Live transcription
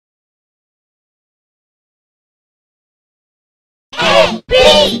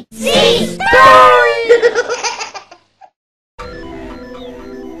ABC Story!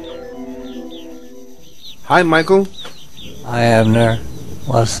 Hi, Michael. Hi, Abner.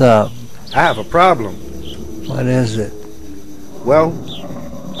 What's up? I have a problem. What is it? Well,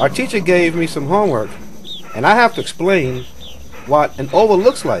 our teacher gave me some homework, and I have to explain what an oval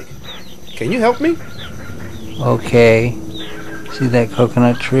looks like. Can you help me? Okay. See that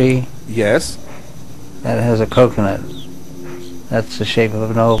coconut tree? Yes. That has a coconut. That's the shape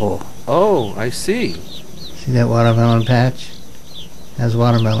of an oval. Oh, I see. See that watermelon patch? Has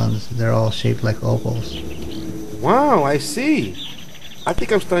watermelons. They're all shaped like ovals. Wow, I see. I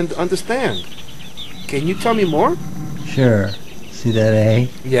think I'm starting to understand. Can you tell me more? Sure. See that egg?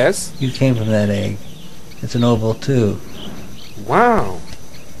 Yes. You came from that egg. It's an oval too. Wow.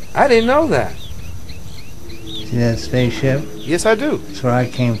 I didn't know that. See that spaceship? Yes, I do. That's where I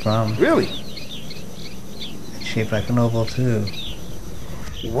came from. Really? It's shaped like an oval too.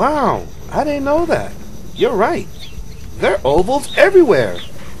 Wow. I didn't know that. You're right. There are ovals everywhere.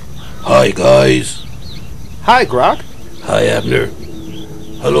 Hi, guys. Hi, Grok. Hi, Abner.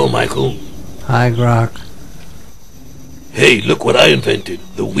 Hello, Michael. Hi, Grok. Hey, look what I invented.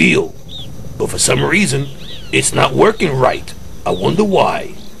 The wheel. But for some reason, it's not working right. I wonder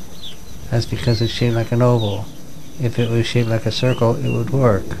why. That's because it's shaped like an oval. If it was shaped like a circle, it would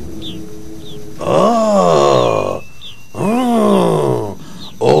work. Oh.